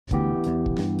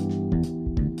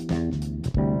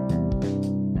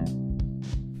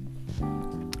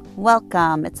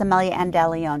Welcome. It's Amelia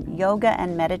Andaleon, yoga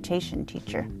and meditation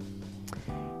teacher.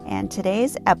 And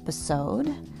today's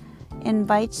episode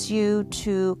invites you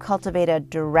to cultivate a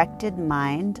directed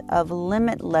mind of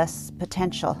limitless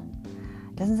potential.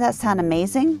 Doesn't that sound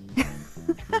amazing?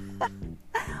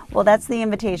 Well, that's the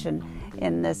invitation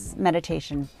in this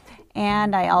meditation.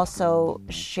 And I also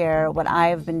share what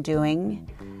I've been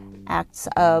doing, acts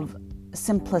of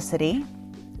simplicity,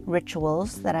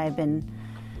 rituals that I've been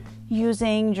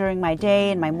using during my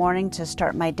day and my morning to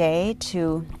start my day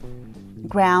to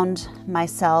ground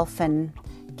myself and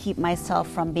keep myself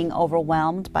from being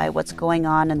overwhelmed by what's going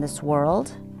on in this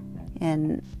world,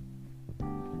 in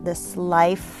this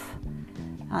life,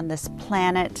 on this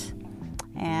planet,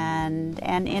 and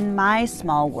in my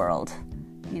small world,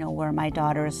 where my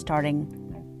daughter is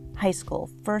starting high school,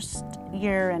 first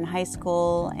year in high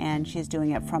school, and she's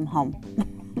doing it from home,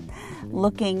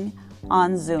 looking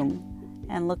on Zoom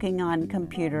and looking on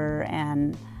computer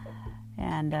and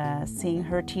seeing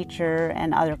her teacher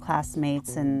and other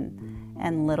classmates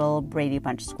and little Brady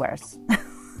Bunch squares.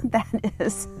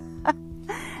 That's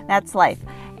life.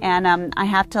 And I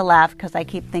have to laugh because I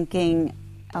keep thinking,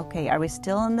 okay, are we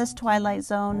still in this Twilight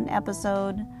Zone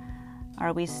episode?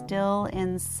 Are we still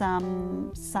in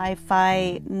some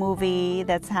sci-fi movie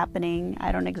that's happening?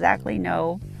 I don't exactly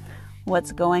know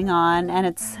what's going on, and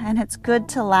it's good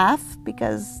to laugh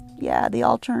because the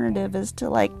alternative is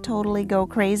to totally go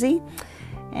crazy,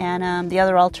 and the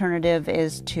other alternative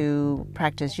is to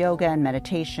practice yoga and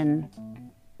meditation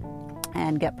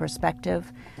and get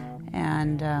perspective.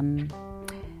 And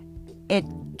it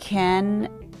can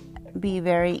be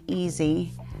very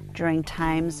easy during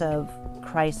times of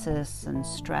crisis and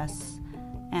stress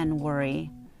and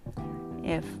worry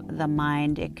if the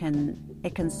mind it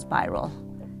can spiral.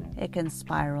 It can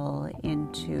spiral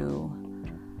into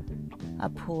a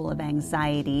pool of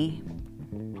anxiety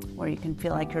where you can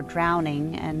feel like you're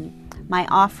drowning. And my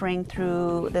offering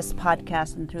through this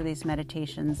podcast and through these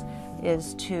meditations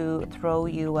is to throw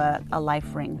you a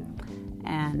life ring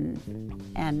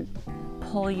and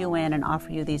pull you in and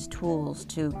offer you these tools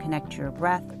to connect to your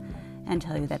breath and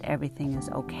tell you that everything is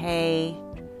okay.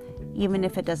 Even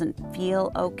if it doesn't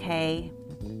feel okay,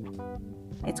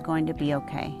 it's going to be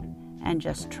okay. And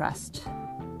just trust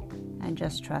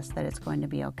that it's going to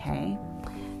be okay.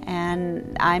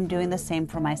 And I'm doing the same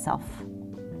for myself.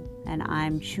 And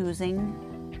I'm choosing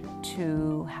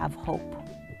to have hope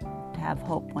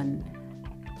when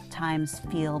times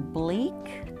feel bleak.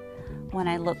 When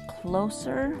I look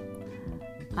closer,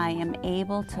 I am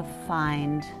able to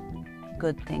find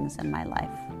good things in my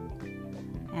life.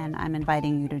 And I'm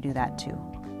inviting you to do that too.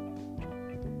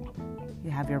 You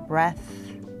have your breath.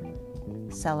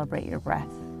 Celebrate your breath.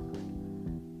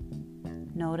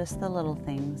 Notice the little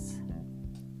things.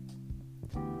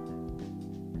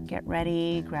 Get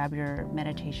ready, grab your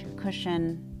meditation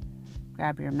cushion,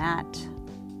 grab your mat,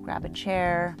 grab a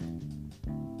chair.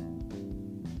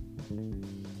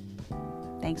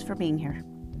 Thanks for being here.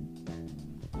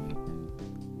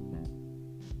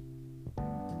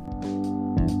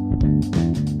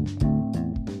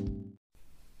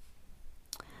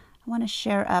 I want to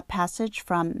share a passage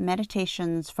from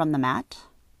Meditations from the Mat.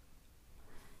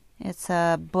 It's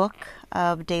a book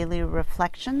of daily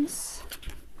reflections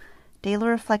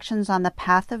on the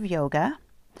Path of Yoga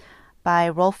by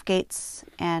Rolf Gates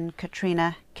and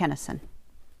Katrina Kennison.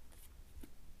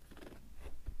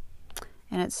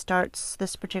 And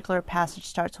this particular passage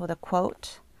starts with a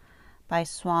quote by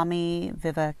Swami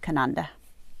Vivekananda.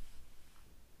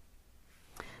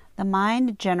 The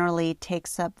mind generally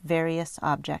takes up various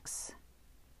objects,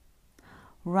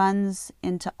 runs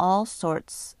into all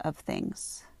sorts of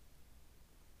things.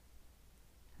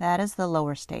 That is the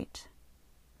lower state.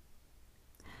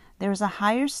 There is a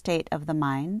higher state of the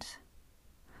mind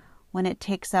when it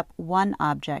takes up one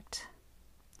object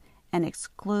and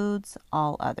excludes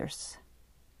all others.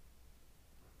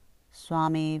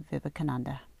 Swami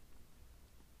Vivekananda.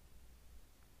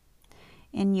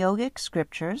 In yogic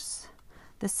scriptures,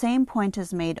 the same point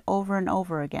is made over and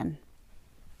over again.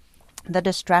 The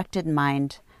distracted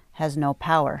mind has no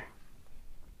power.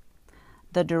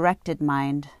 The directed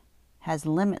mind has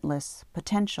limitless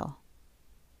potential.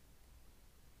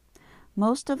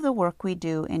 Most of the work we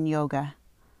do in yoga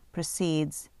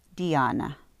precedes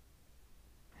dhyana.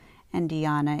 And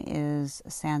dhyana is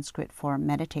Sanskrit for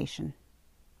meditation.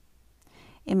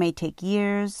 It may take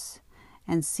years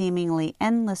and seemingly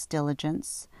endless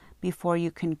diligence before you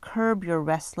can curb your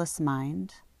restless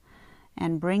mind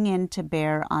and bring in to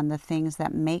bear on the things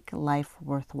that make life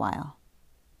worthwhile.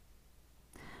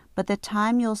 But the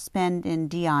time you'll spend in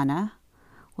dhyana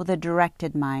with a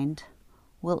directed mind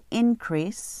will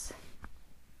increase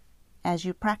as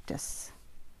you practice.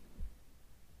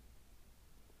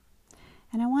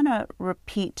 And I want to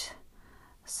repeat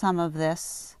some of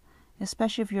this,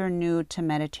 especially if you're new to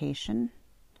meditation,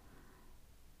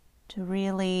 to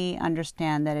really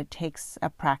understand that it takes a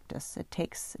practice, it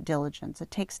takes diligence,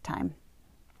 it takes time.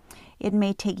 It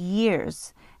may take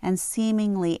years and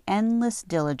seemingly endless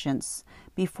diligence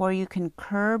before you can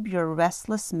curb your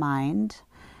restless mind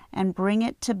and bring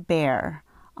it to bear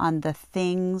on the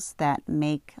things that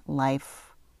make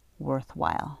life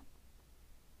worthwhile.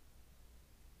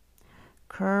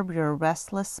 Curb your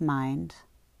restless mind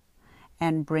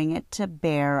and bring it to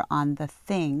bear on the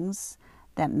things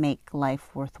that make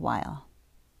life worthwhile.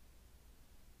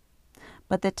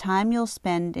 But the time you'll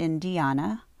spend in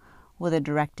dhyana with a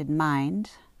directed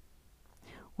mind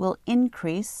will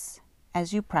increase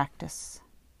as you practice.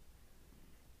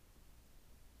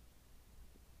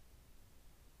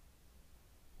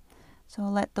 So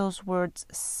let those words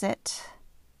sit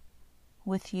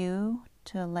with you,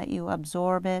 to let you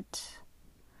absorb it,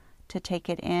 to take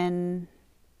it in,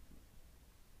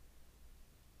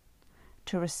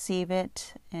 to receive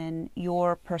it in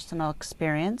your personal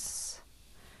experience,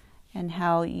 and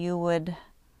how you would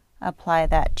apply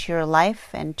that to your life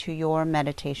and to your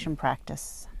meditation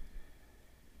practice.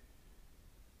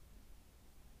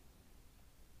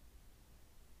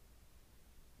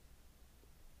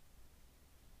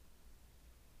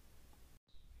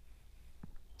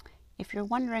 If you're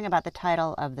wondering about the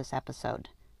title of this episode,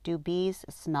 Do Bees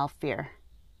Smell Fear?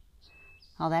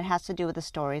 Well, that has to do with the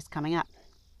stories coming up.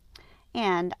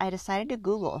 And I decided to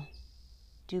Google,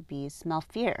 do bees smell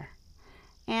fear?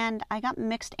 And I got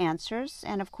mixed answers.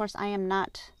 And of course, I am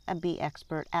not a bee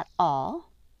expert at all.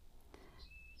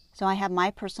 So I have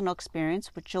my personal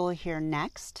experience, which you'll hear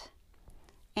next.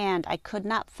 And I could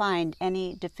not find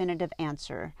any definitive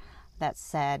answer that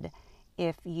said,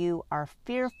 if you are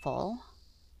fearful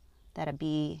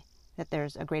that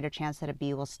there's a greater chance that a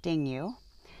bee will sting you.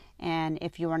 And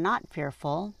if you are not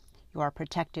fearful, you are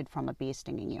protected from a bee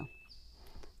stinging you.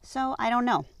 So I don't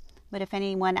know, but if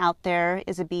anyone out there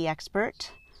is a bee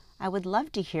expert, I would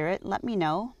love to hear it. Let me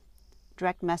know.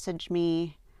 Direct message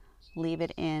me, leave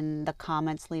it in the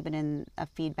comments, leave it in a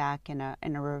feedback in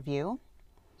a review.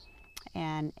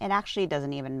 And it actually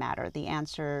doesn't even matter. The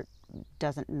answer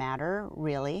doesn't matter,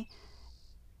 really.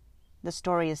 The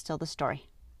story is still the story.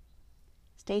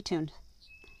 Stay tuned.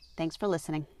 Thanks for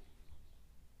listening.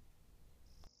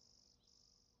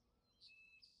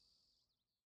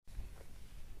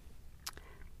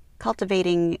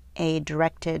 Cultivating a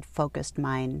directed, focused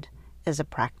mind is a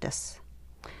practice.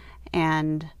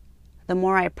 And the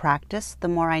more I practice, the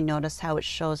more I notice how it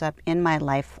shows up in my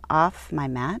life off my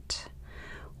mat,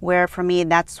 where for me,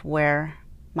 that's where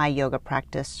my yoga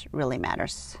practice really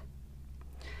matters.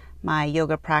 My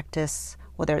yoga practice,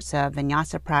 whether it's a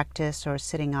vinyasa practice or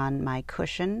sitting on my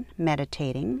cushion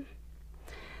meditating,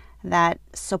 that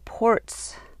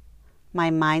supports my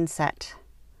mindset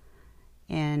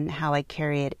in how I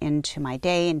carry it into my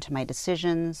day, into my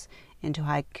decisions, into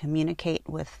how I communicate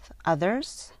with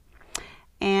others,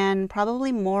 and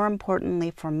probably more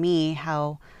importantly for me,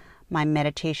 how my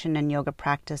meditation and yoga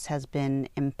practice has been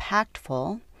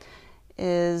impactful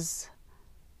is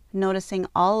noticing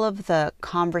all of the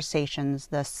conversations,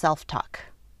 the self-talk,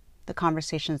 the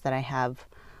conversations that I have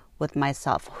with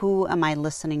myself. Who am I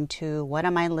listening to? What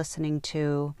am I listening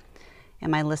to?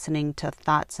 Am I listening to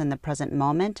thoughts in the present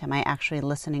moment? Am I actually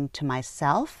listening to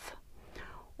myself?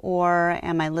 Or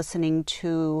am I listening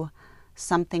to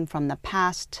something from the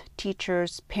past,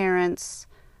 teachers, parents,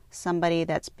 somebody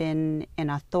that's been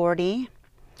in authority?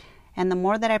 And the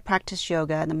more that I practice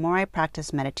yoga, the more I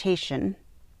practice meditation,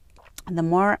 the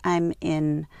more I'm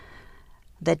in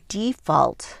the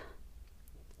default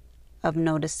of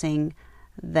noticing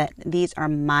that these are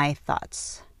my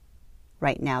thoughts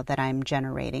right now that I'm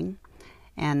generating.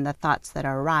 And the thoughts that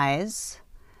arise,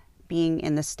 being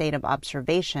in the state of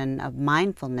observation, of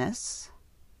mindfulness,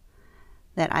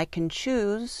 that I can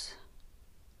choose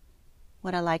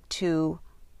what I like to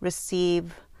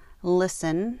receive,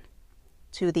 listen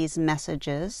to these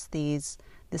messages, this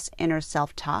inner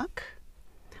self-talk,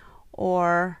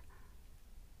 or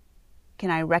can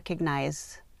I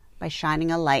recognize by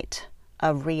shining a light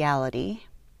of reality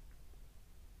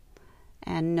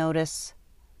and notice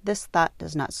this thought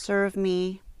does not serve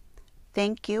me.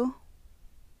 Thank you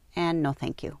and no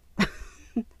thank you.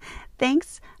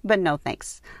 Thanks, but no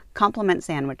thanks. Compliment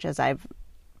sandwich, as I've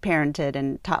parented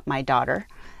and taught my daughter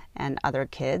and other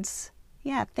kids.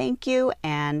 Yeah, thank you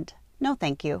and no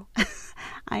thank you.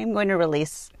 I am going to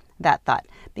release that thought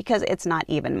because it's not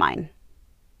even mine.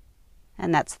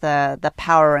 And that's the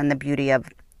power and the beauty of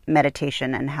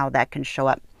meditation and how that can show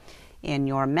up in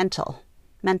your mental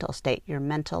state, your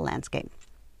mental landscape.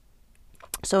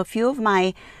 So a few of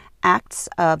my acts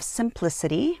of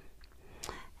simplicity,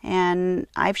 and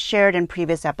I've shared in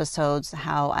previous episodes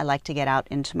how I like to get out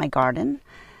into my garden,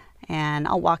 and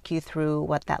I'll walk you through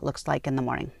what that looks like in the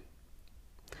morning.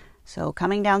 So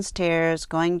coming downstairs,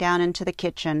 going down into the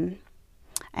kitchen,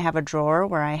 I have a drawer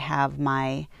where I have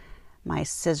my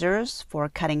scissors for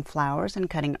cutting flowers and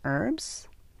cutting herbs.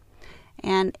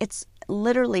 And it's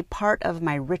literally part of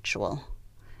my ritual.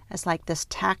 It's like this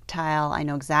tactile, I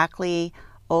know exactly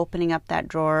opening up that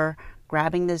drawer,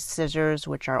 grabbing the scissors,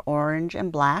 which are orange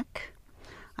and black.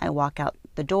 I walk out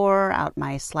the door, out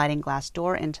my sliding glass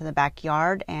door into the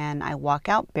backyard, and I walk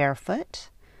out barefoot.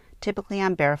 Typically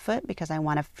I'm barefoot because I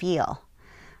want to feel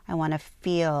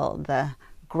the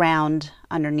ground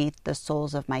underneath the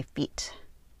soles of my feet.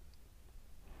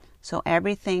 So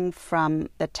everything from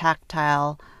the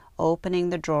tactile, opening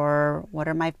the drawer, what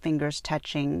are my fingers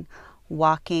touching,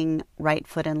 walking right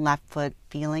foot and left foot,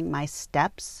 feeling my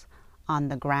steps on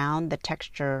the ground, the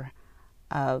texture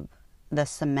of the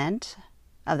cement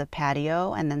of the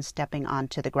patio, and then stepping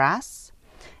onto the grass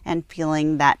and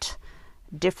feeling that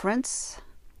difference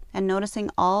and noticing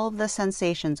all of the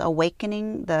sensations,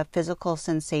 awakening the physical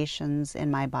sensations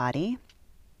in my body.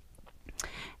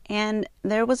 And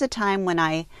there was a time when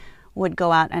I would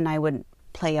go out and I would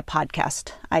play a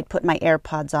podcast. I'd put my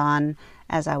AirPods on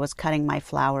as I was cutting my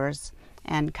flowers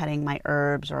and cutting my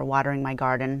herbs or watering my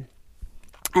garden.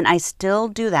 And I still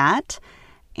do that.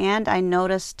 And I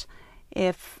noticed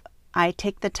if I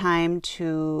take the time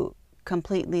to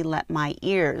completely let my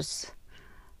ears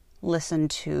listen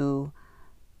to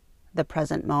the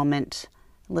present moment,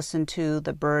 listen to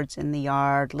the birds in the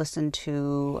yard, listen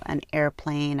to an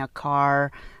airplane, a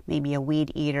car, maybe a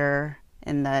weed eater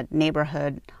in the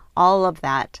neighborhood, all of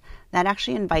that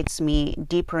actually invites me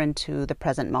deeper into the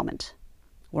present moment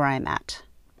where I'm at.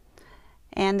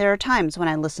 And there are times when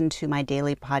I listen to my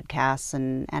daily podcasts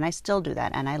and I still do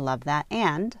that, and I love that.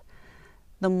 And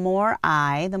the more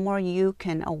you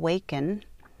can awaken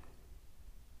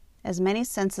as many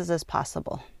senses as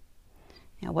possible.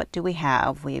 You know, what do we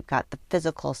have? We've got the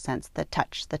physical sense, the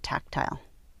touch, the tactile.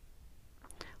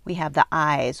 We have the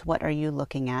eyes. What are you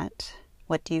looking at?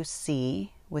 What do you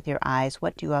see with your eyes?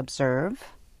 What do you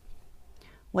observe?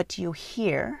 What do you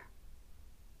hear?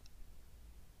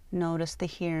 Notice the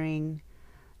hearing.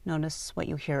 Notice what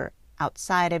you hear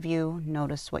outside of you.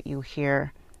 Notice what you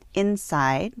hear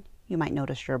inside. You might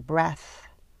notice your breath.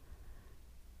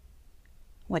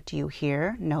 What do you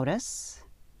hear? Notice.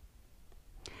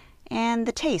 And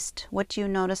the taste. What do you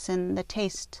notice in the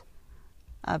taste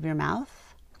of your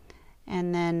mouth?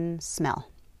 And then smell.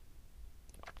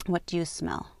 What do you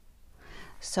smell?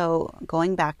 So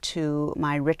going back to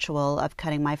my ritual of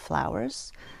cutting my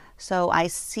flowers. So I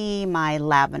see my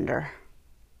lavender.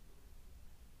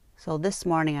 So this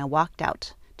morning I walked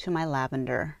out to my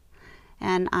lavender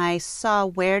and I saw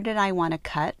where did I want to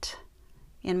cut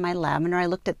in my lavender. I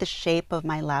looked at the shape of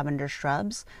my lavender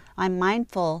shrubs. I'm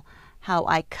mindful how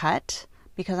I cut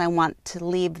because I want to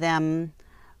leave them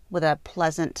with a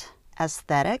pleasant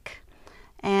aesthetic.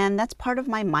 And that's part of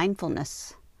my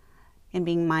mindfulness, in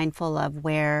being mindful of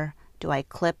where do I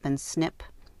clip and snip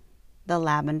the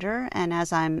lavender. And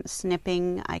as I'm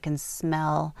snipping, I can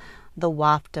smell the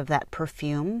waft of that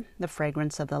perfume, the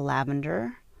fragrance of the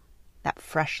lavender, that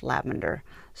fresh lavender.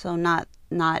 So not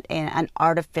an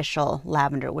artificial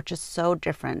lavender, which is so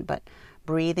different, but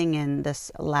breathing in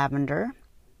this lavender,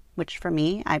 which for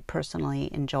me, I personally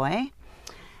enjoy.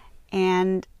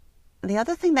 And the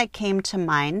other thing that came to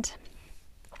mind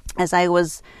as I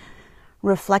was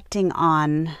reflecting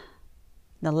on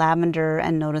the lavender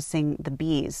and noticing the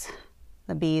bees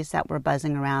that were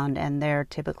buzzing around, and they're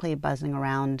typically buzzing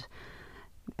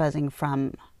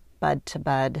from bud to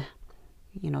bud,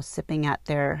 sipping at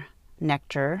their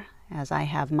nectar as I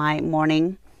have my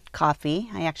morning coffee.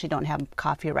 I actually don't have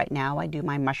coffee right now. I do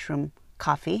my mushroom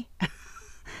coffee.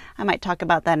 I might talk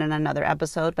about that in another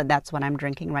episode, but that's what I'm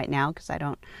drinking right now because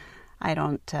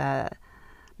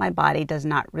my body does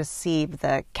not receive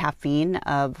the caffeine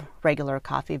of regular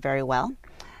coffee very well.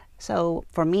 So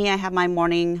for me, I have my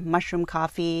morning mushroom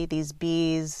coffee. These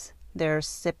bees, they're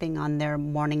sipping on their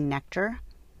morning nectar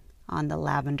on the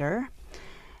lavender.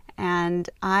 And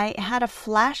I had a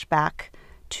flashback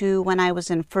to when I was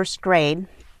in first grade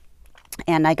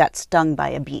and I got stung by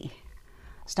a bee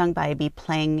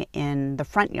playing in the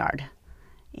front yard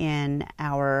in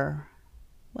it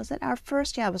was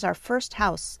our first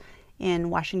house in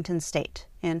Washington State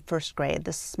in first grade,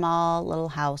 this small little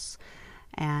house.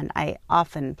 And I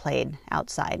often played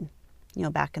outside.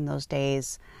 Back in those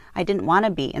days, I didn't want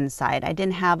to be inside. I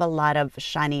didn't have a lot of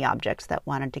shiny objects that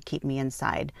wanted to keep me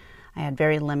inside. I had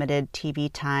very limited TV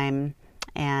time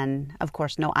and, of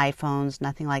course, no iPhones,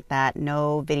 nothing like that,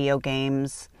 no video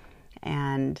games.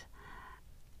 And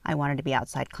I wanted to be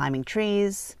outside climbing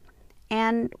trees.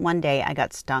 And one day I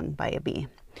got stung by a bee.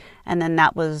 And then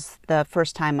that was the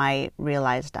first time I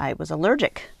realized I was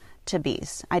allergic to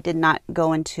bees. I did not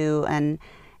go into an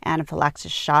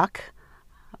anaphylaxis shock,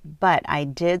 but I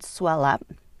did swell up.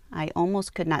 I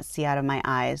almost could not see out of my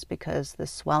eyes because the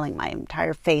swelling, my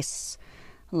entire face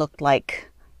looked like,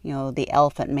 the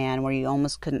Elephant Man, where you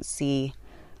almost couldn't see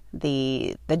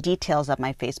the details of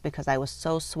my face because I was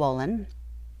so swollen.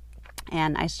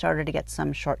 And I started to get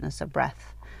some shortness of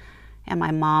breath. And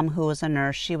my mom, who was a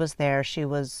nurse, she was there. She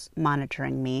was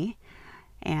monitoring me.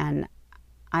 And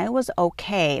I was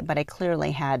okay, but I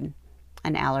clearly had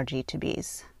an allergy to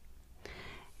bees.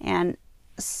 And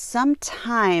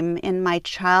sometime in my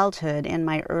childhood, in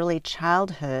my early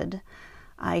childhood,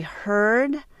 I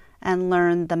heard and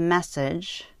learned the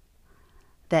message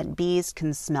that bees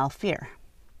can smell fear.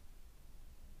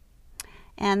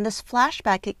 And this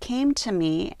flashback, it came to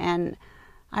me, and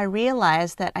I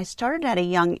realized that I started at a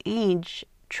young age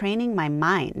training my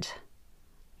mind,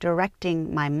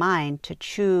 directing my mind to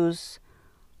choose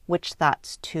which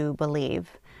thoughts to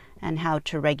believe and how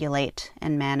to regulate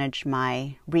and manage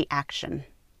my reaction.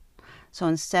 So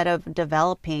instead of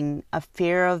developing a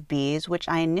fear of bees, which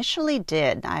I initially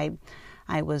did, I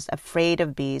was afraid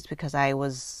of bees because I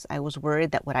was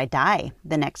worried that would I die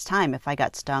the next time if I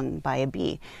got stung by a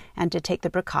bee. And to take the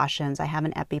precautions, I have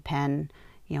an EpiPen.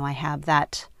 I have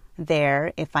that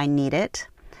there if I need it.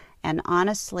 And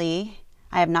honestly,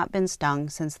 I have not been stung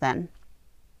since then.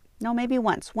 No, maybe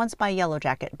once by a yellow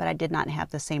jacket, but I did not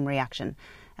have the same reaction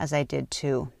as I did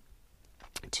to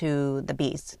the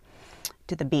bees,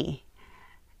 to the bee.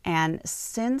 And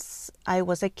since I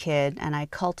was a kid and I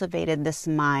cultivated this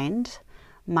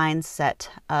mindset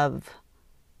of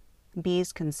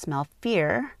bees can smell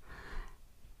fear,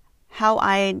 how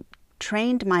I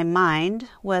trained my mind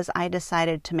was I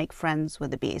decided to make friends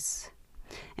with the bees.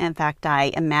 In fact,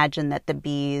 I imagined that the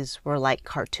bees were like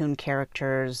cartoon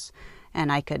characters,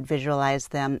 and I could visualize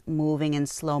them moving in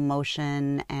slow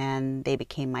motion, and they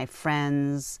became my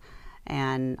friends,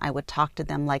 and I would talk to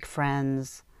them like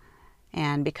friends.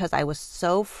 And because I was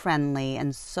so friendly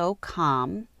and so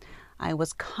calm, I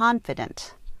was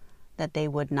confident that they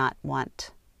would not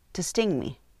want to sting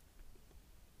me.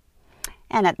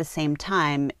 And at the same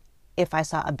time, if I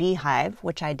saw a beehive,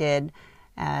 which I did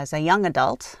as a young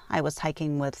adult, I was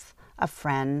hiking with a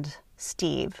friend,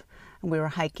 Steve. We were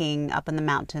hiking up in the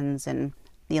mountains in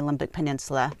the Olympic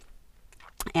Peninsula,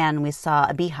 and we saw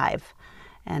a beehive,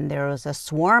 and there was a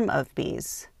swarm of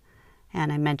bees.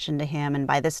 And I mentioned to him, and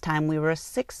by this time we were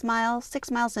 6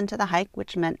 miles into the hike,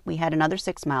 which meant we had another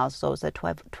 6 miles. So it was a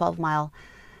 12-mile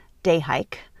day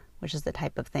hike, which is the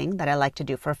type of thing that I like to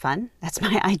do for fun. That's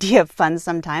my idea of fun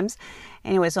sometimes.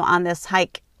 Anyway, so on this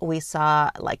hike, we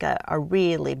saw like a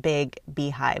really big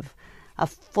beehive, a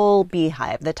full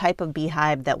beehive, the type of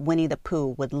beehive that Winnie the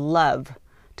Pooh would love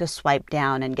to swipe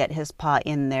down and get his paw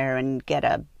in there and get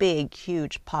a big,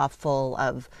 huge paw full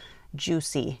of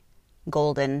juicy,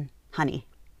 golden honey.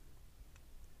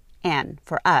 And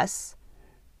for us,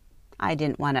 I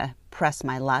didn't want to press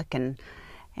my luck and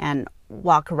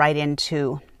walk right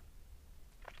into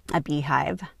a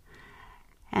beehive.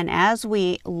 And as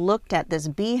we looked at this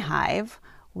beehive,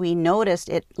 we noticed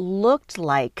it looked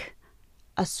like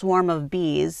a swarm of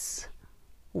bees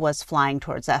was flying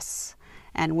towards us.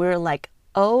 And we're like,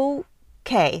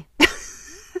 okay.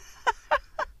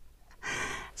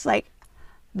 It's like,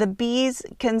 the bees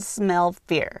can smell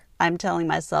fear. I'm telling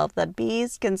myself that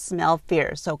bees can smell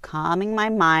fear. So calming my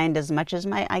mind as much as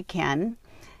I can,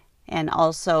 and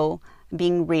also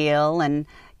being real and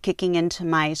kicking into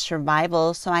my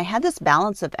survival. So I had this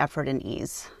balance of effort and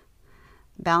ease.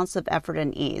 Balance of effort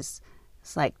and ease.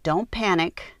 It's like, don't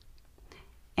panic,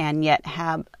 and yet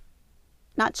have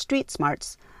not street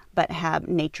smarts, but have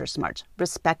nature smarts.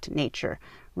 Respect nature.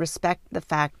 Respect the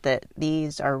fact that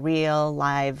these are real,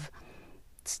 live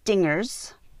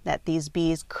stingers, that these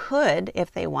bees could,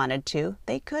 if they wanted to,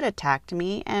 they could attack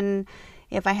me. And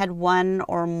if I had one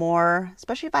or more,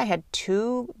 especially if I had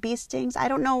 2 bee stings, I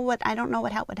don't know what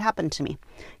would happen to me,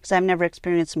 because I've never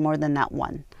experienced more than that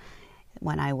one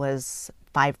when I was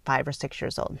 5 or 6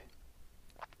 years old.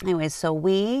 Anyway, so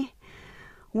we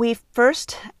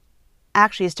first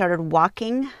actually started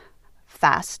walking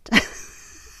fast.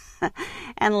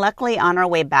 And luckily on our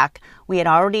way back, we had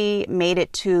already made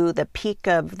it to the peak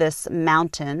of this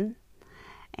mountain.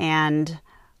 and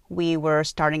we were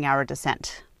starting our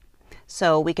descent.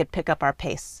 So we could pick up our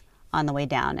pace on the way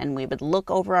down, and we would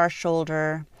look over our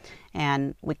shoulder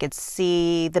and we could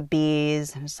see the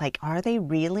bees. And it's like, are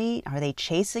they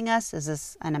chasing us? Is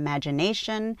this an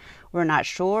imagination? We're not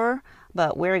sure,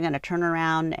 but we're going to turn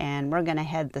around and we're going to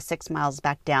head the 6 miles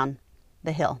back down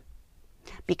the hill.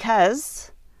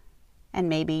 Because, and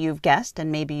maybe you've guessed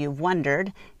and maybe you've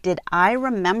wondered, did I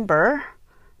remember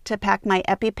to pack my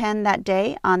EpiPen that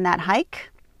day on that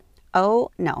hike? Oh,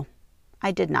 no,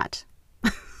 I did not.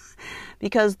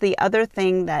 Because the other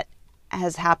thing that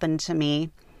has happened to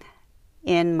me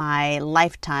in my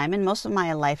lifetime, in most of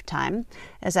my lifetime,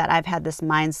 is that I've had this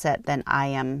mindset that I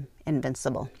am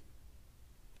invincible.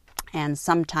 And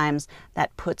sometimes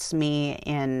that puts me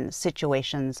in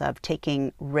situations of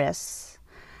taking risks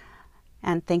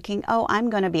and thinking, oh,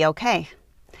 I'm going to be okay.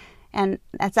 And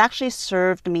that's actually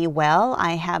served me well.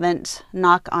 I haven't,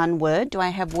 knock on wood. Do I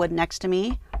have wood next to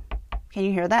me? Can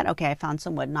you hear that? Okay, I found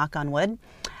some wood, knock on wood.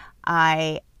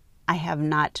 I have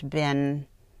not been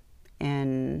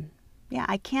in,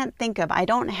 I can't think of, I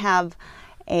don't have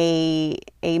a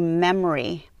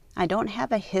memory. I don't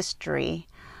have a history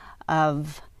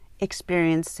of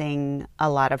experiencing a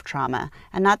lot of trauma.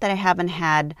 And not that I haven't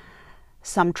had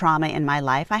some trauma in my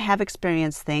life. I have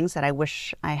experienced things that I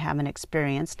wish I haven't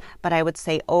experienced. But I would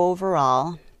say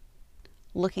overall,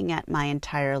 looking at my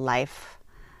entire life,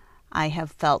 I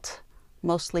have felt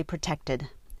mostly protected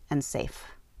and safe.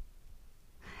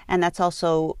 And that's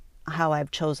also how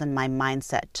I've chosen my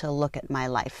mindset to look at my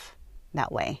life that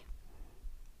way.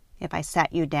 If I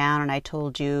sat you down and I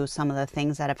told you some of the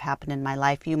things that have happened in my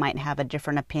life, you might have a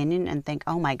different opinion and think,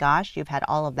 oh my gosh, you've had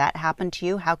all of that happen to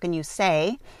you. How can you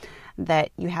say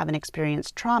that you haven't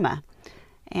experienced trauma?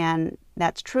 And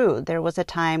that's true. There was a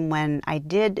time when I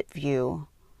did view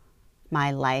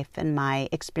my life and my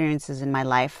experiences in my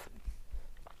life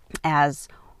as,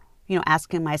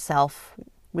 asking myself,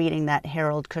 reading that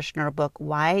Harold Kushner book,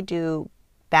 why do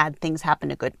bad things happen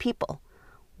to good people?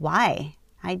 Why?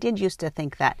 I did used to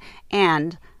think that.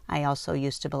 And I also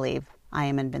used to believe I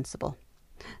am invincible.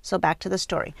 So back to the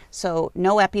story. So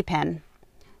no EpiPen,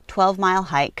 12-mile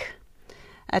hike,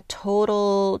 a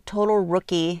total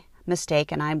rookie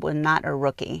mistake. And I'm not a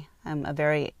rookie. I'm a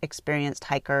very experienced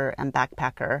hiker and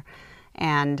backpacker.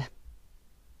 And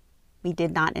we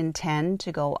did not intend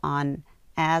to go on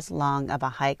as long of a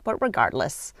hike, but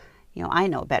regardless, I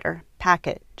know better. Pack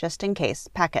it, just in case,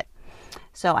 pack it.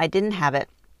 So I didn't have it,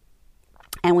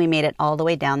 and we made it all the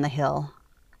way down the hill.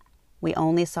 We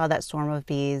only saw that swarm of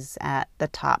bees at the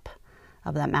top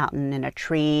of the mountain in a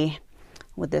tree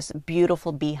with this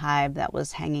beautiful beehive that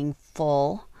was hanging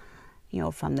full,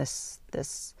 from this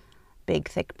big,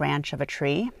 thick branch of a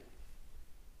tree.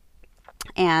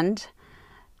 And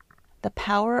the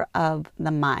power of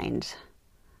the mind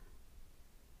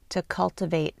to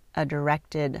cultivate a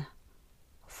directed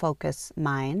focus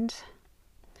mind,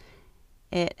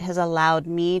 it has allowed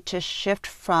me to shift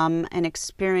from an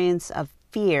experience of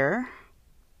fear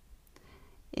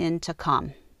into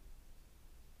calm.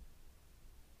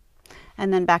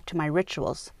 And then back to my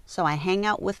rituals. So I hang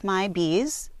out with my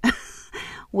bees,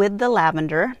 with the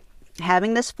lavender,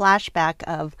 having this flashback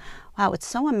of, wow, it's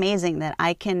so amazing that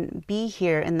I can be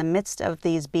here in the midst of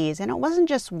these bees. And it wasn't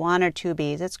just one or two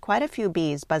bees. It's quite a few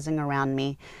bees buzzing around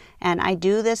me. And I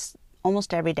do this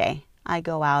almost every day. I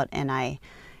go out and I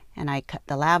cut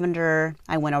the lavender.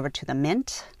 I went over to the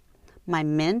mint. My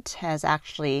mint has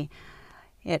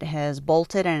it has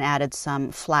bolted and added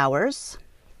some flowers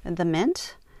in the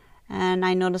mint. And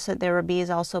I noticed that there were bees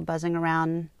also buzzing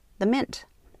around the mint.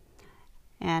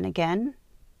 And again,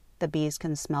 the bees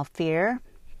can smell fear.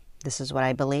 This is what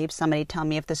I believe. Somebody tell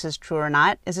me if this is true or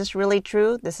not. Is this really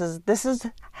true? This is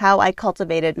how I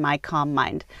cultivated my calm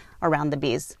mind around the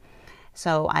bees.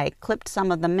 So I clipped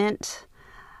some of the mint.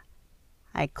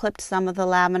 I clipped some of the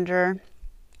lavender.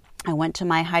 I went to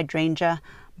my hydrangea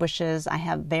bushes. I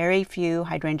have very few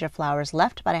hydrangea flowers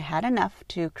left, but I had enough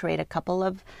to create a couple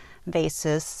of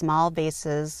vases, small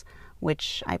vases,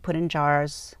 which I put in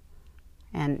jars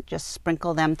and just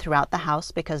sprinkle them throughout the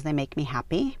house because they make me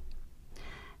happy.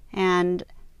 And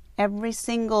every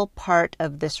single part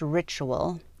of this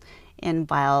ritual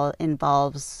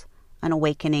involves an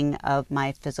awakening of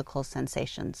my physical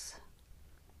sensations.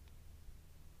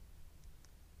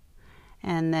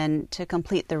 And then to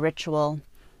complete the ritual,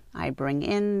 I bring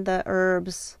in the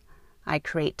herbs. I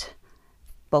create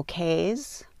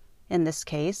bouquets. In this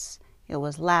case, it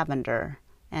was lavender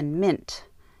and mint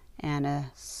and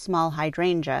a small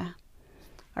hydrangea.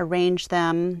 Arrange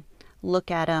them,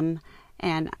 look at them,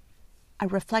 and I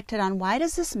reflected on, why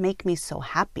does this make me so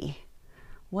happy?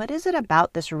 What is it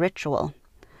about this ritual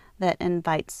that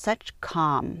invites such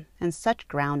calm and such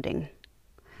grounding?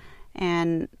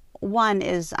 And one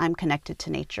is I'm connected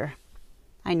to nature.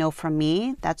 I know for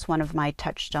me, that's one of my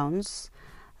touchstones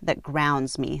that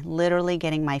grounds me. Literally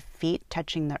getting my feet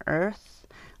touching the earth,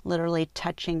 literally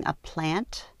touching a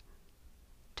plant,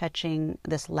 touching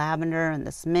this lavender and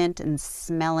this mint and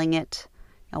smelling it,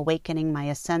 awakening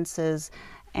my senses,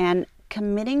 and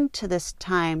committing to this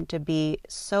time to be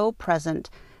so present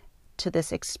to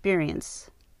this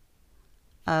experience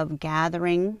of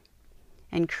gathering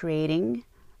and creating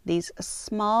these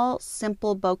small,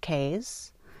 simple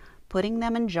bouquets, putting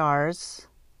them in jars,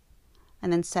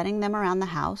 and then setting them around the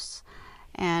house.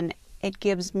 And it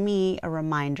gives me a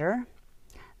reminder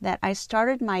that I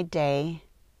started my day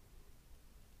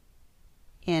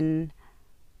in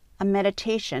a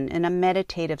meditation, in a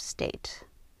meditative state.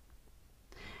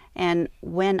 And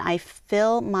when I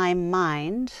fill my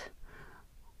mind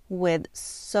with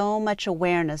so much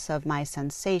awareness of my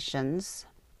sensations,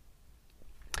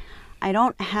 I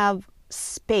don't have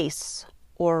space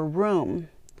or room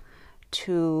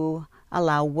to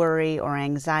allow worry or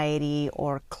anxiety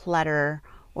or clutter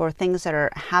or things that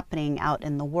are happening out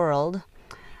in the world.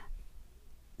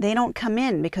 They don't come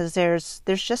in because there's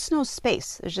just no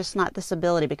space. There's just not this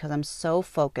ability because I'm so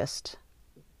focused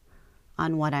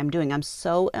on what I'm doing. I'm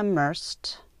so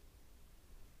immersed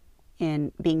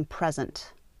in being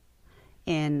present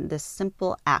in this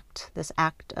simple act, this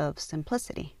act of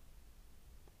simplicity.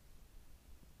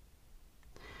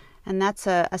 And that's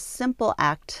a simple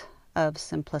act of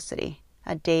simplicity,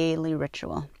 a daily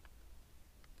ritual.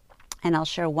 And I'll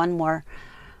share one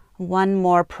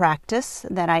more practice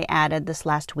that I added this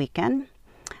last weekend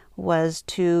was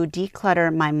to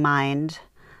declutter my mind.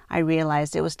 I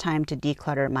realized it was time to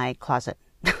declutter my closet,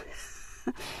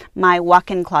 my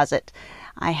walk-in closet.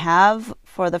 I have,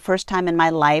 for the first time in my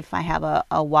life, I have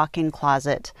a walk-in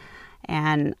closet,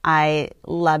 and I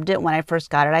loved it when I first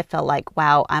got it. I felt like,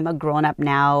 wow, I'm a grown-up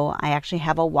now. I actually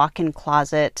have a walk-in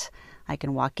closet. I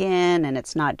can walk in, and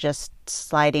it's not just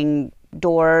sliding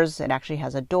doors. It actually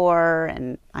has a door,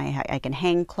 and I can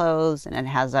hang clothes, and it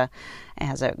has a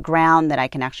ground that I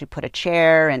can actually put a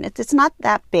chair, and it's not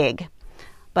that big,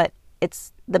 but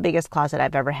it's the biggest closet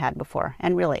I've ever had before.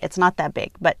 And really, it's not that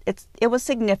big, but it was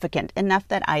significant enough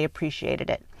that I appreciated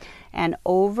it. And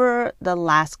over the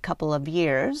last couple of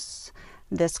years,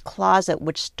 this closet,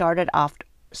 which started off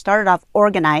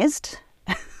organized,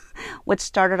 which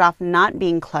started off not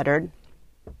being cluttered,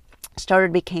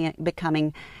 started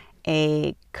becoming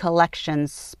a collection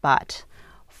spot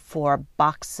for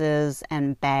boxes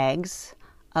and bags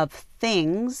of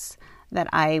things that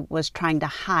I was trying to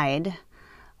hide,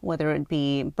 whether it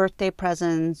be birthday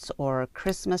presents or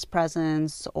Christmas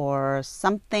presents or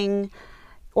something,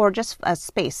 or just a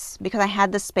space. Because I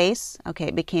had the space, okay,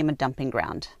 it became a dumping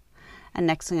ground. And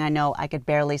next thing I know, I could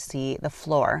barely see the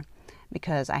floor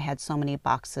because I had so many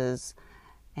boxes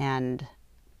and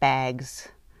bags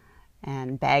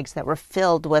that were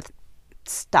filled with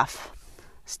stuff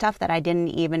that I didn't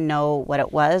even know what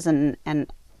it was.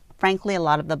 And frankly, a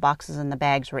lot of the boxes and the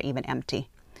bags were even empty.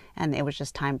 And it was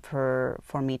just time for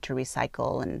me to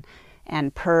recycle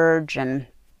and purge and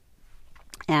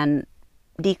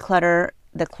declutter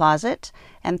the closet.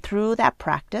 And through that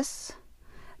practice,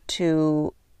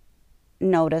 to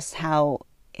notice how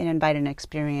it invited an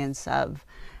experience of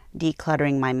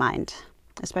decluttering my mind.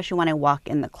 Especially when I walk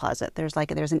in the closet, there's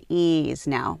an ease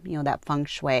now. That feng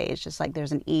shui. It's just like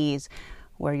there's an ease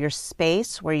where your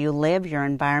space, where you live, your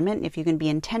environment. If you can be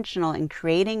intentional in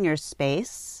creating your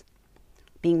space,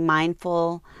 being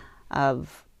mindful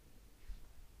of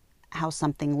how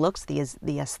something looks,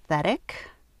 the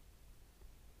aesthetic.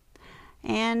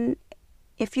 And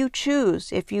if you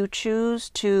choose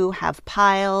to have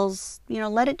piles,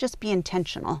 let it just be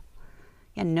intentional.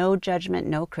 And no judgment,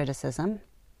 no criticism.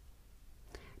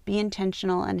 Be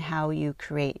intentional in how you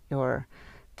create your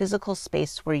physical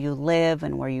space where you live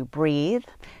and where you breathe,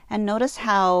 and notice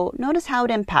how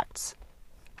it impacts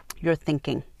your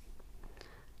thinking,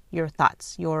 your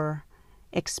thoughts, your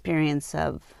experience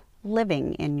of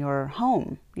living in your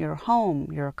home,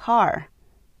 your car.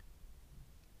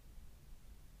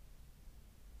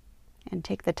 And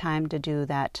take the time to do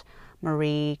that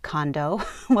Marie Kondo,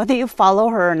 whether you follow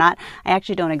her or not. I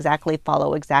actually don't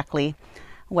follow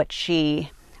what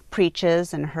she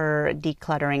preaches and her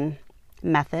decluttering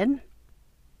method.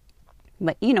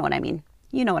 But you know what I mean.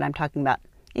 You know what I'm talking about.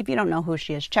 If you don't know who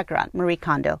she is, check her out. Marie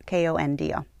Kondo,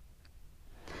 Kondo.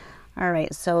 All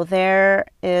right, so there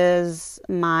is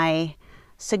my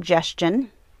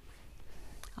suggestion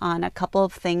on a couple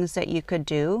of things that you could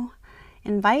do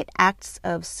Invite acts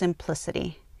of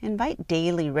simplicity. Invite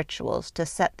daily rituals to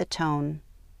set the tone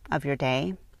of your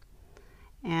day.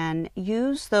 And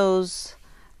use those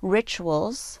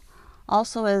rituals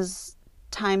also as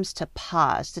times to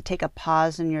pause, to take a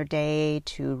pause in your day,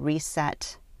 to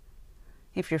reset.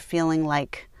 If you're feeling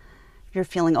like you're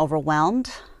feeling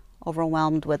overwhelmed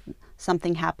with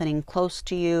something happening close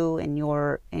to you in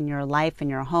your life, in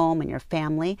your home, in your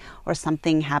family, or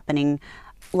something happening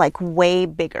like way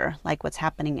bigger, like what's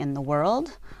happening in the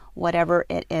world, whatever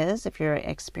it is, if you're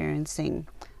experiencing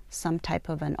some type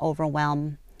of an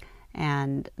overwhelm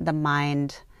and the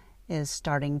mind is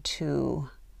starting to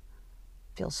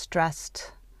feel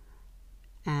stressed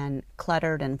and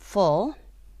cluttered and full,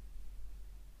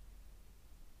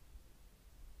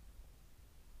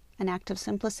 an act of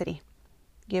simplicity.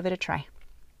 Give it a try.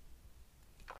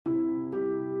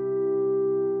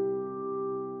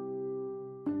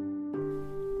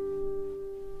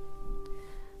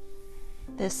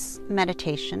 This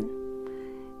meditation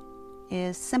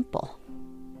is simple.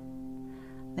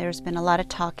 There's been a lot of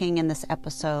talking in this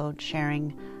episode,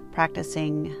 sharing,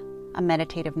 practicing a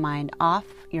meditative mind off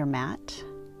your mat.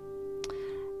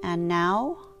 And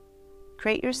now,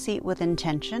 create your seat with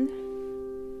intention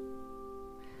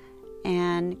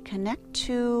and connect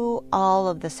to all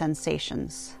of the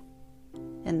sensations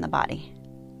in the body,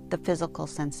 the physical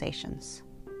sensations.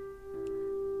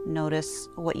 Notice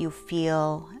what you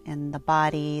feel in the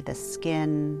body, the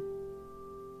skin,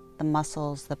 the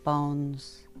muscles, the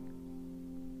bones.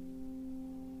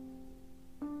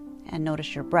 And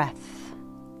notice your breath.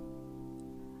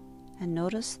 And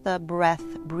notice the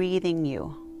breath breathing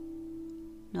you.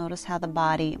 Notice how the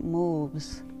body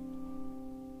moves,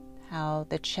 how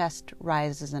the chest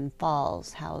rises and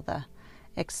falls, how the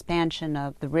expansion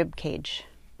of the rib cage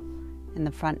in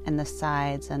the front and the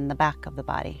sides and the back of the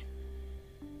body.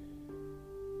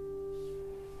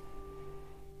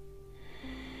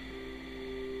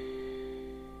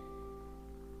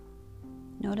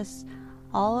 Notice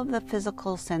all of the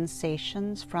physical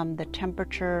sensations from the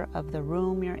temperature of the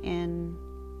room you're in.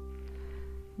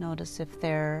 Notice if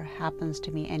there happens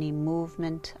to be any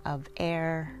movement of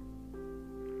air.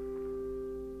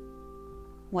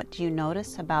 What do you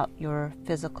notice about your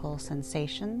physical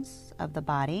sensations of the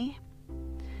body,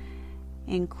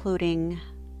 including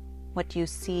what you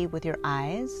see with your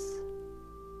eyes?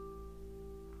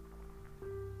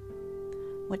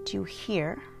 What do you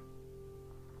hear?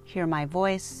 Hear my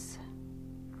voice.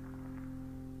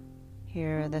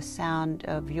 Hear the sound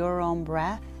of your own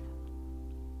breath.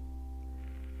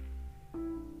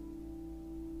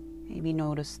 Maybe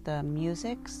notice the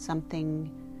music, something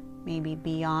maybe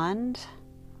beyond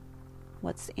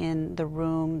what's in the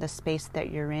room, the space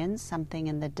that you're in, something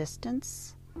in the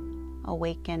distance.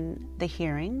 Awaken the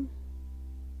hearing.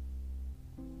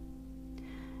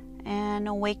 And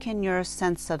awaken your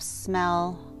sense of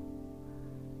smell,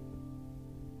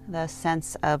 the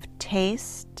sense of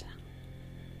taste,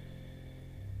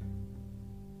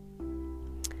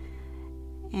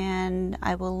 and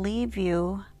I will leave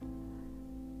you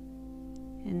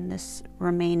in this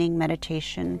remaining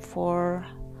meditation for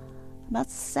about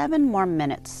 7 more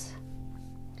minutes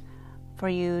for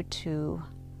you to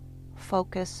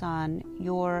focus on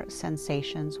your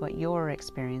sensations, what you're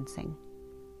experiencing.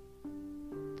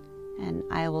 And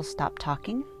I will stop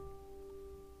talking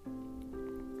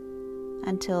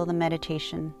until the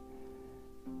meditation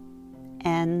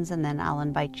ends, and then I'll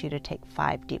invite you to take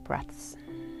 5 deep breaths.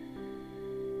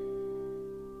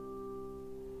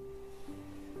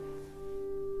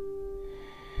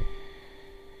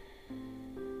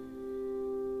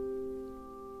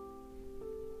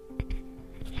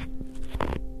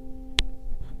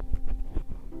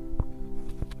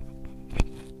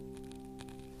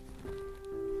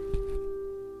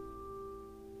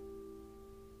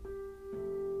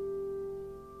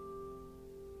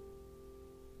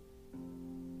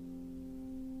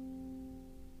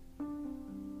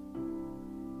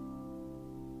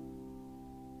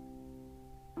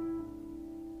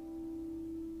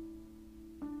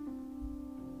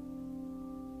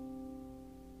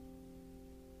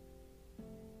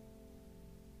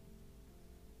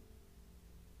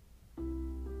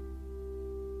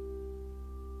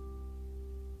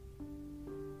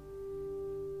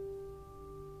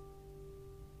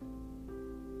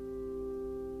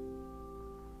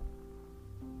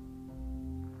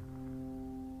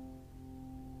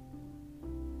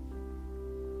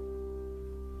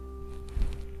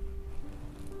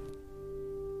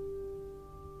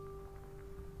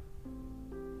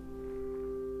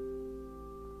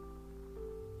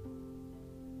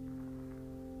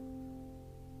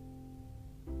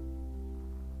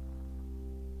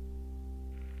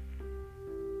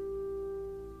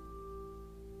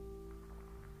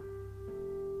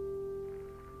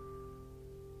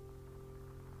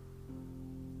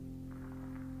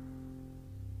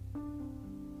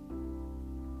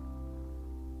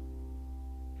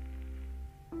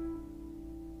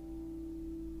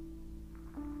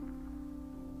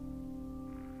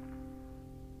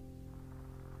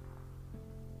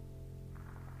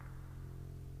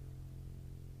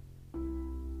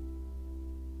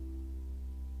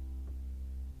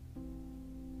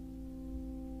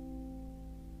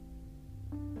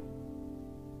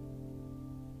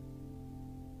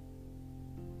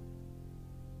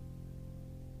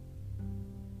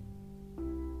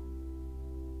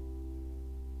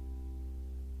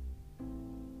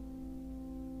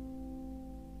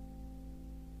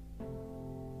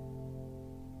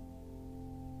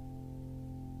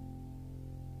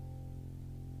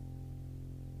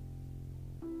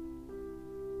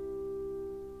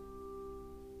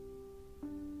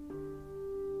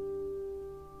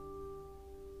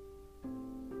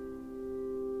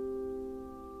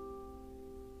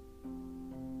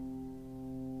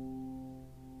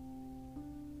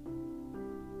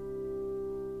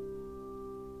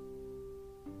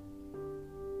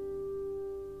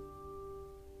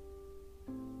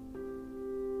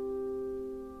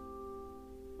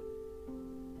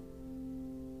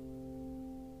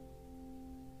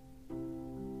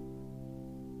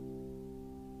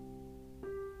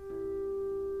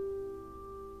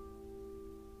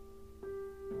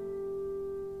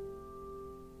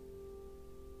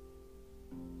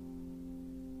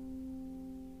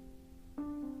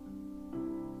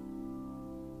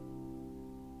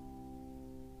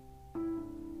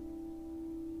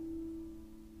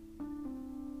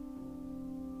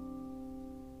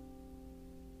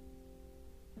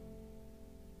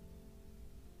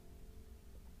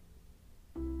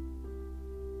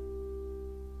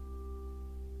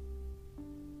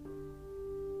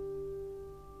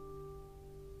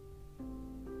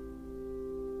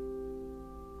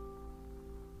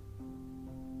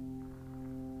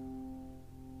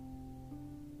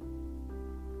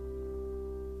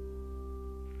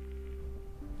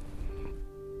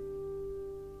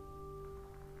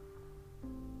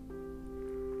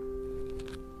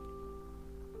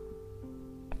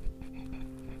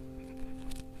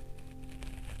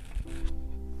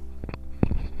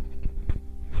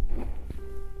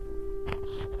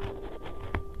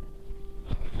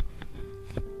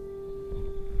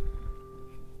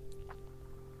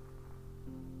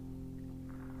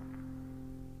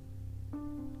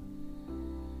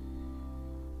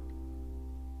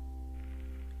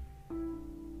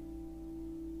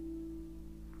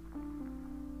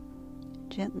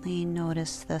 Gently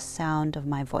notice the sound of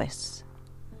my voice.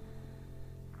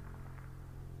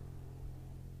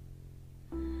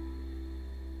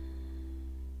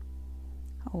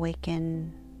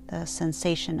 Awaken the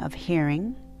sensation of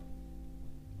hearing.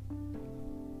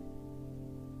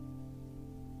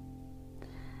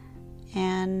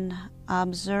 And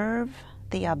observe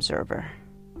the observer.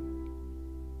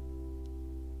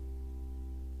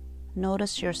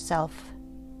 Notice yourself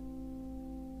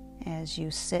as you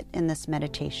sit in this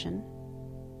meditation.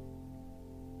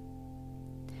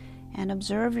 And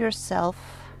observe yourself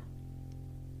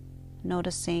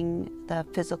noticing the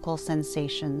physical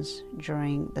sensations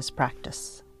during this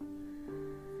practice.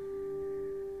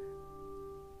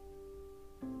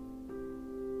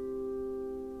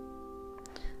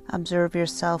 Observe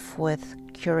yourself with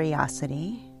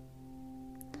curiosity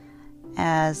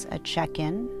as a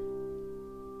check-in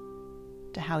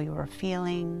to how you are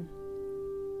feeling,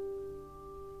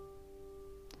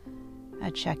 a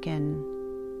check-in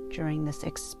during this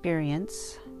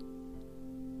experience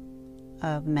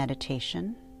of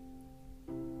meditation.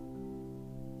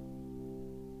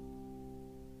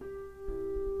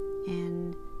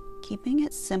 And keeping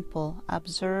it simple,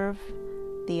 observe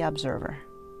the observer.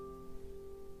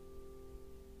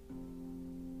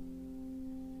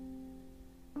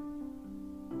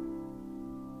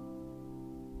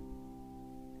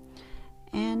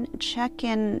 And check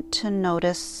in to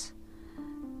notice,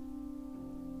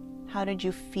 how did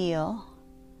you feel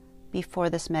before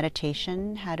this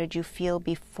meditation? How did you feel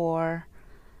before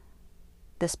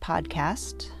this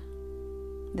podcast,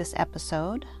 this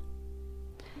episode?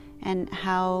 And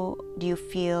how do you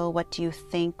feel? What do you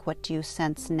think? What do you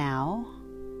sense now?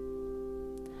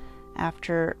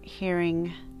 After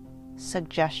hearing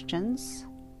suggestions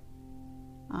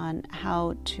on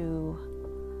how to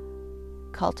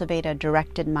cultivate a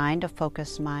directed mind, a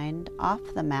focused mind off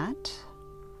the mat.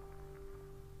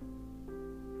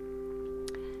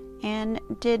 And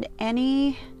did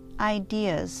any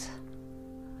ideas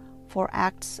for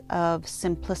acts of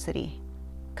simplicity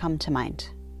come to mind?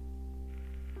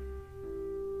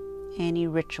 Any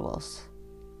rituals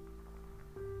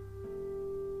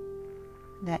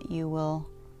that you will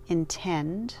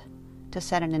intend to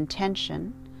set an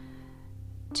intention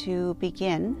to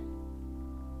begin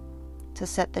to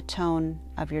set the tone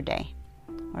of your day,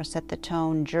 or set the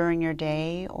tone during your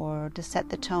day, or to set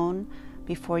the tone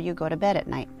before you go to bed at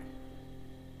night?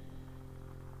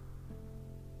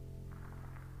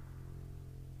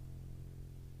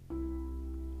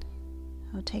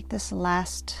 So take this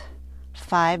last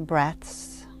 5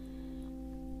 breaths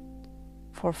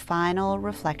for final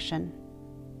reflection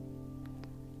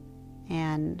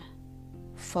and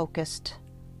focused,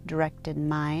 directed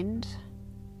mind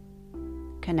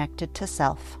connected to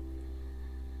self.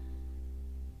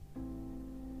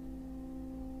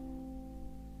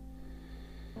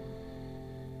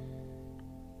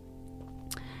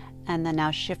 And then now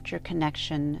shift your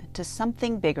connection to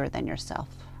something bigger than yourself.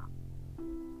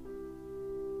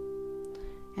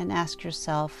 And ask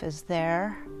yourself, is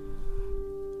there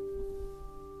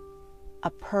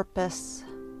a purpose,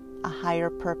 a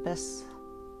higher purpose?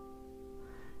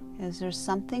 Is there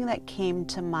something that came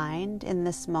to mind in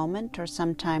this moment or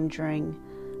sometime during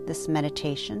this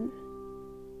meditation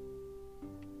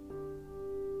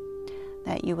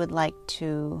that you would like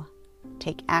to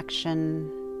take action,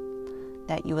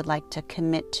 that you would like to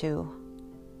commit to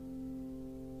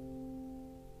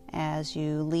as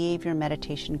you leave your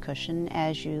meditation cushion,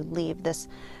 as you leave this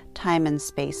time and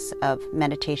space of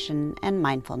meditation and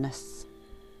mindfulness?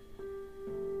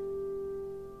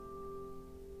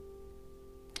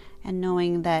 And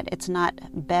knowing that it's not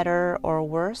better or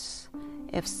worse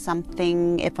if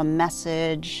a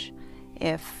message,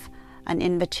 if an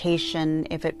invitation,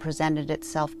 if it presented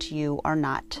itself to you or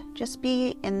not. Just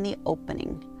be in the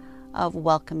opening of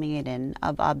welcoming it in,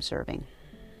 of observing.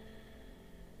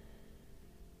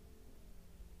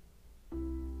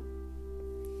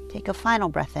 Take a final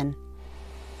breath in.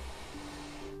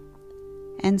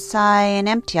 And sigh and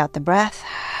empty out the breath.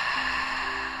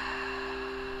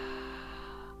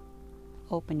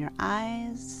 Open your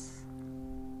eyes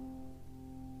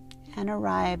and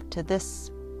arrive to this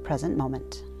present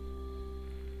moment.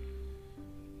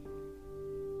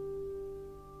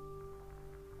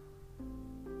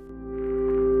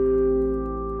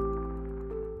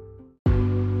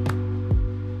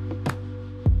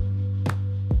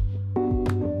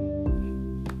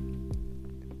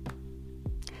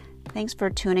 Thanks for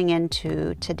tuning in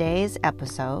to today's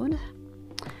episode.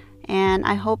 And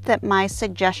I hope that my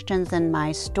suggestions and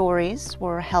my stories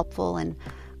were helpful in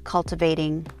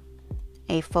cultivating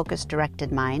a focused,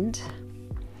 directed mind,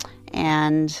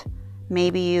 and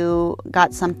Maybe you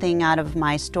got something out of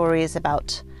my stories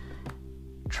about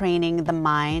training the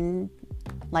mind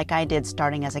like I did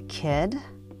starting as a kid.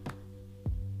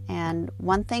 And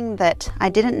one thing that I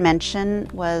didn't mention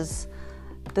was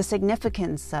the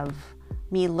significance of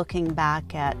me looking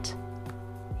back at,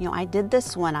 I did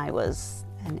this when I was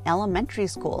in elementary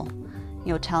school,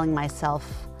 telling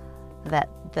myself that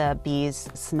the bees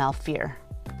smell fear,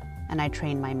 and I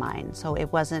trained my mind. So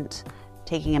it wasn't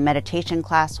taking a meditation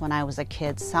class when I was a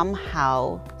kid.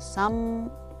 Somehow,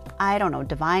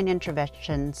 divine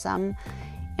intervention, some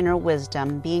inner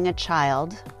wisdom, being a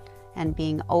child and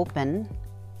being open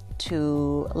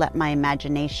to let my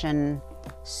imagination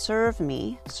serve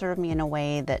me in a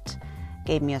way that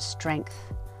gave me a strength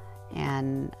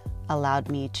and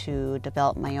allowed me to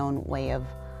develop my own way of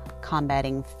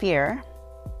combating fear.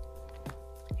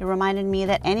 It reminded me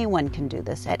that anyone can do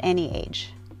this at any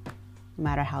age, no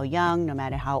matter how young, no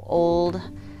matter how old.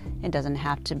 It doesn't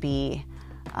have to be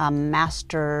a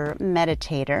master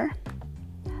meditator.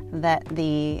 That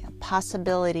the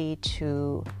possibility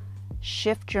to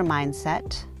shift your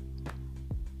mindset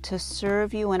to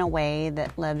serve you in a way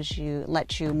that lets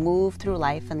you move through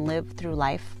life and live through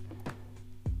life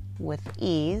with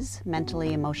ease,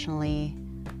 mentally, emotionally,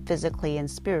 physically,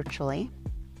 and spiritually,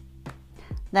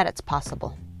 that it's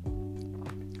possible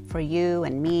for you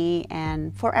and me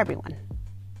and for everyone.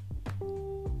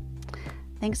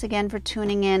 Thanks again for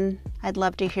tuning in. I'd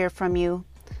love to hear from you.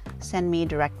 Send me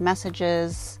direct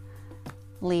messages.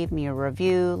 Leave me a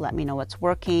review. Let me know what's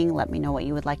working. Let me know what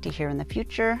you would like to hear in the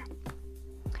future.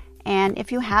 And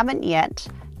if you haven't yet,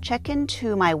 check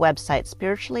into my website,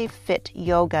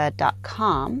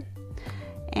 spirituallyfityoga.com.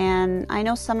 And I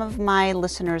know some of my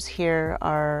listeners here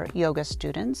are yoga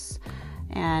students,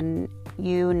 and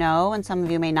and some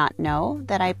of you may not know,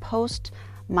 that I post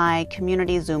my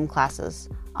community Zoom classes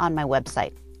on my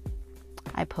website.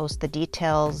 I post the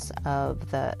details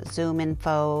of the Zoom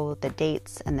info, the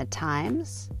dates, and the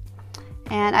times.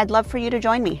 And I'd love for you to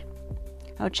join me.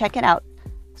 Check it out,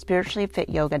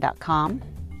 spirituallyfityoga.com,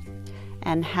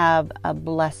 and have a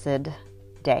blessed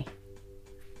day.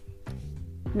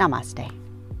 Namaste.